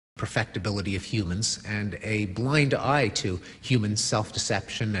perfectibility of humans and a blind eye to human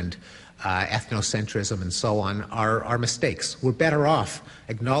self-deception and ethnocentrism and so on are mistakes. We're better off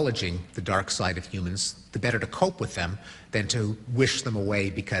acknowledging the dark side of humans, the better to cope with them than to wish them away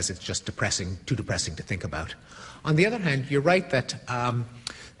because it's just too depressing to think about. On the other hand, you're right that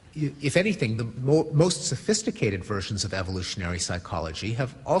if anything, the most sophisticated versions of evolutionary psychology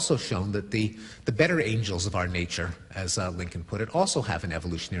have also shown that the better angels of our nature, as Lincoln put it, also have an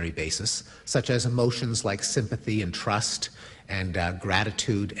evolutionary basis, such as emotions like sympathy and trust and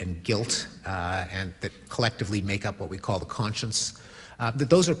gratitude and guilt, and that collectively make up what we call the conscience. That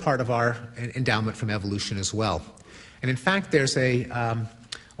those are part of our endowment from evolution as well. And in fact, there's a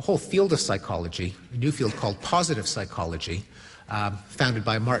whole field of psychology, a new field called positive psychology, founded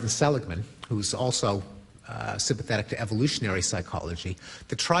by Martin Seligman, who's also sympathetic to evolutionary psychology,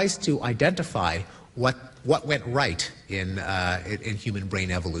 that tries to identify what went right in human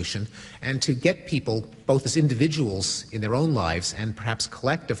brain evolution, and to get people, both as individuals in their own lives and perhaps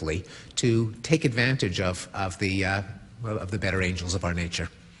collectively, to take advantage of the better angels of our nature.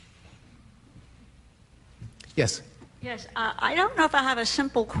 Yes? Yes, I don't know if I have a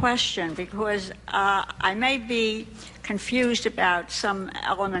simple question, because I may be confused about some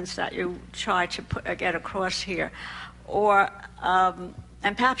elements that you try to get across here, or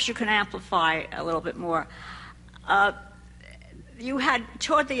and perhaps you can amplify a little bit more. You had,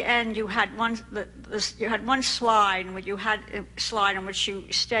 toward the end, you had one slide in which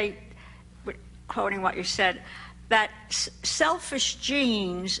you state, quoting what you said, that selfish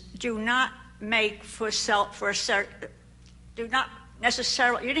genes do not make do not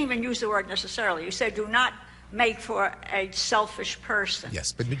necessarily, you didn't even use the word necessarily, you said do not make for a selfish person.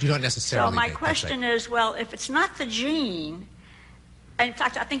 Yes, but do not necessarily. So my question is, well, if it's not the gene, in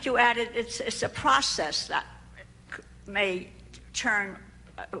fact, I think you added it's a process that may turn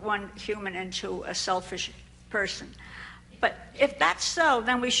one human into a selfish person. But if that's so,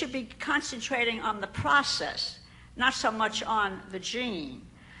 then we should be concentrating on the process, not so much on the gene.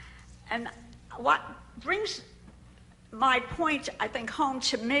 And what brings my point, I think, home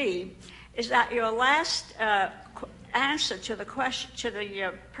to me is that your last answer to the question, to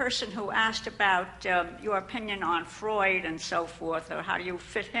the person who asked about your opinion on Freud and so forth, or how do you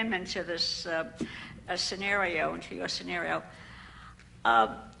fit him into this scenario, into your scenario,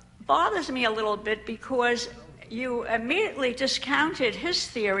 bothers me a little bit, because you immediately discounted his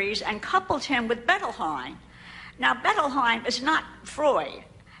theories and coupled him with Bettelheim. Now, Bettelheim is not Freud.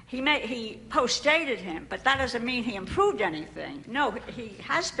 He post-dated him, but that doesn't mean he improved anything. No, he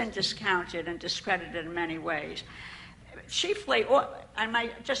has been discounted and discredited in many ways. Chiefly, I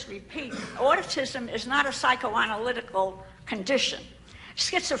might just repeat, autism is not a psychoanalytical condition.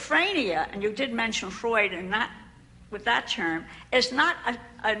 Schizophrenia, and you did mention Freud in that, with that term, is not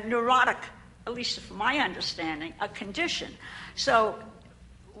a neurotic, at least from my understanding, a condition. So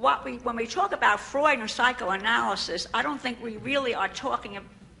when we talk about Freud and psychoanalysis, I don't think we really are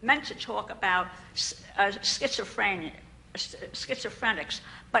meant to talk about schizophrenics,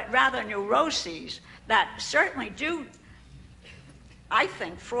 but rather neuroses that certainly do, I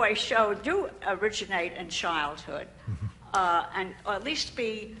think Freud showed, do originate in childhood, and or at least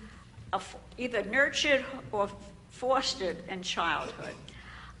be either nurtured or fostered in childhood.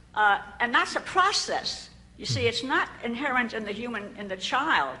 And that's a process. You see, it's not inherent in the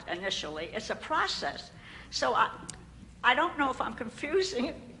child initially. It's a process. So I don't know if I'm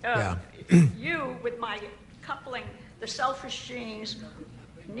confusing you with my coupling the selfish genes,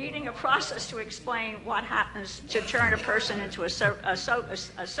 needing a process to explain what happens to turn a person into a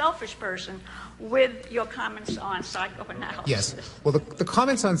selfish person, with your comments on psychoanalysis. Yes. Well, the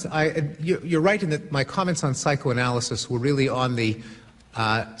comments on you're right in that my comments on psychoanalysis were really on the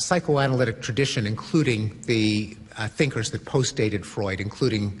psychoanalytic tradition, including the thinkers that post-dated Freud,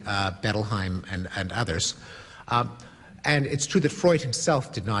 including Bettelheim and others. And it's true that Freud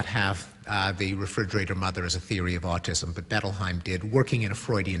himself did not have the refrigerator mother as a theory of autism, but Bettelheim did, working in a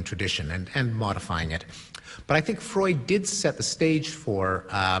Freudian tradition and modifying it. But I think Freud did set the stage for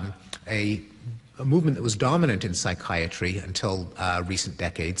a movement that was dominant in psychiatry until recent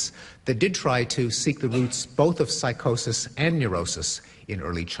decades, that did try to seek the roots both of psychosis and neurosis in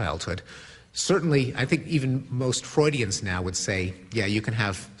early childhood. Certainly, I think even most Freudians now would say, yeah, you can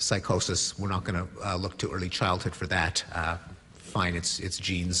have psychosis, we're not going to look to early childhood for that. Fine, it's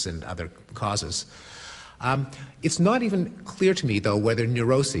genes and other causes. It's not even clear to me, though, whether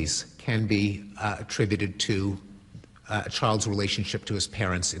neuroses can be attributed to a child's relationship to his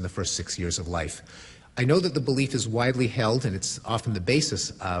parents in the first 6 years of life. I know that the belief is widely held, and it's often the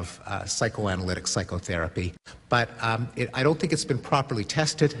basis of psychoanalytic psychotherapy, but I don't think it's been properly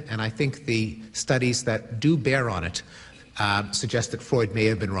tested, and I think the studies that do bear on it suggest that Freud may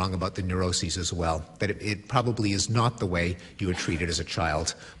have been wrong about the neuroses as well, that it probably is not the way you were treated as a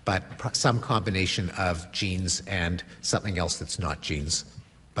child, but some combination of genes and something else that's not genes,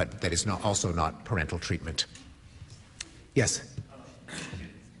 but that is also not parental treatment. Yes?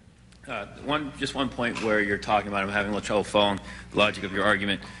 Just one point where you're talking about, I'm having a little trouble following the logic of your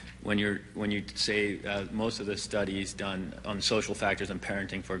argument. When you say most of the studies done on social factors and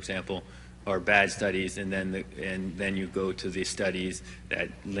parenting, for example, are bad studies, and then you go to the studies that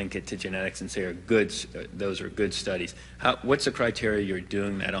link it to genetics and say those are good studies. What's the criteria you're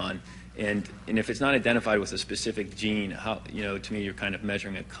doing that on? And if it's not identified with a specific gene, to me you're kind of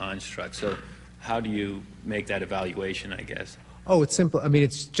measuring a construct. So how do you make that evaluation, I guess? Oh, it's simple. I mean,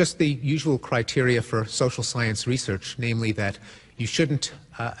 it's just the usual criteria for social science research, namely that you shouldn't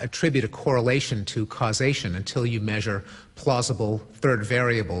attribute a correlation to causation until you measure plausible third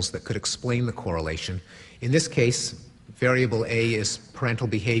variables that could explain the correlation. In this case, variable A is parental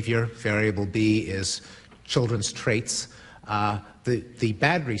behavior, variable B is children's traits. The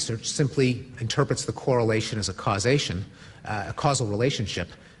bad research simply interprets the correlation as a causation, a causal relationship.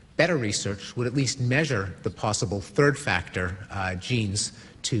 Better research would at least measure the possible third factor genes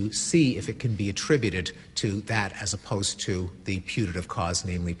to see if it can be attributed to that as opposed to the putative cause,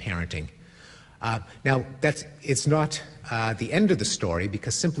 namely parenting. Now, it's not the end of the story,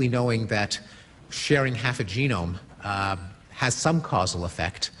 because simply knowing that sharing half a genome has some causal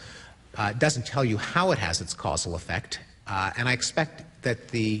effect doesn't tell you how it has its causal effect. And I expect that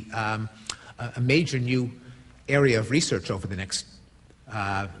a major new area of research over the next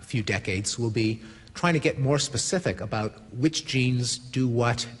few decades will be trying to get more specific about which genes do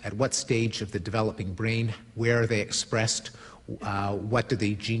what, at what stage of the developing brain, where are they expressed, what do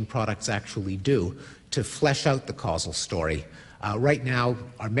the gene products actually do, to flesh out the causal story. Right now,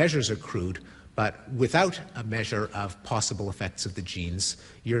 our measures are crude, but without a measure of possible effects of the genes,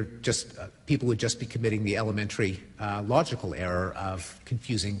 people would just be committing the elementary logical error of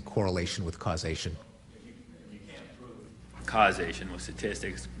confusing correlation with causation. Causation with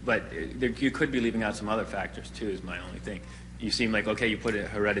statistics, but you could be leaving out some other factors too, is my only thing. You seem like, okay, you put it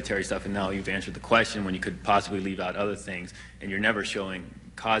hereditary stuff and now you've answered the question when you could possibly leave out other things, and you're never showing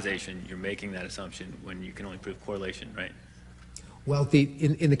causation. You're making that assumption when you can only prove correlation, right? Well,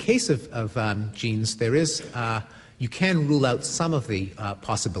 in the case of genes, there is, you can rule out some of the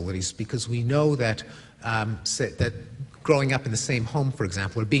possibilities, because we know that, that growing up in the same home, for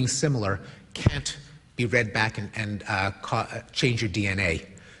example, or being similar can't be read back and change your DNA.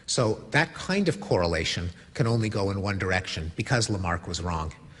 So that kind of correlation can only go in one direction, because Lamarck was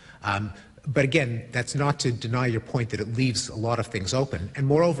wrong. But again, that's not to deny your point that it leaves a lot of things open. And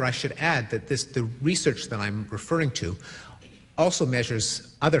moreover, I should add that the research that I'm referring to also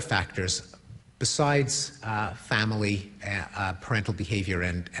measures other factors besides family, parental behavior,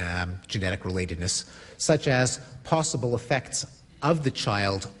 and genetic relatedness, such as possible effects of the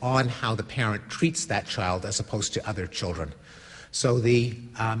child on how the parent treats that child as opposed to other children. So the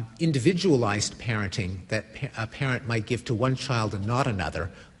individualized parenting that a parent might give to one child and not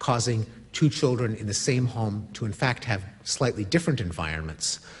another, causing two children in the same home to in fact have slightly different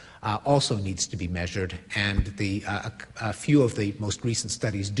environments, also needs to be measured, and a few of the most recent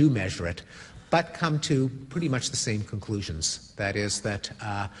studies do measure it, but come to pretty much the same conclusions. That is that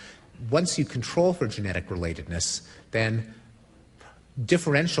once you control for genetic relatedness, then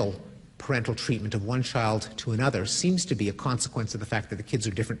differential parental treatment of one child to another seems to be a consequence of the fact that the kids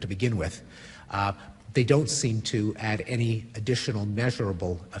are different to begin with. They don't seem to add any additional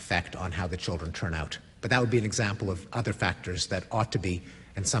measurable effect on how the children turn out. But that would be an example of other factors that ought to be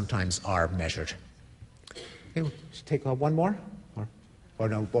and sometimes are measured. Okay, we'll take one more? Or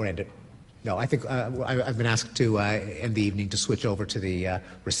no, or end it. No, I think I've been asked to end the evening to switch over to the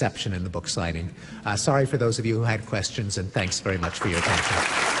reception and the book signing. Sorry for those of you who had questions, and thanks very much for your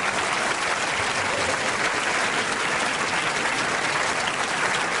attention.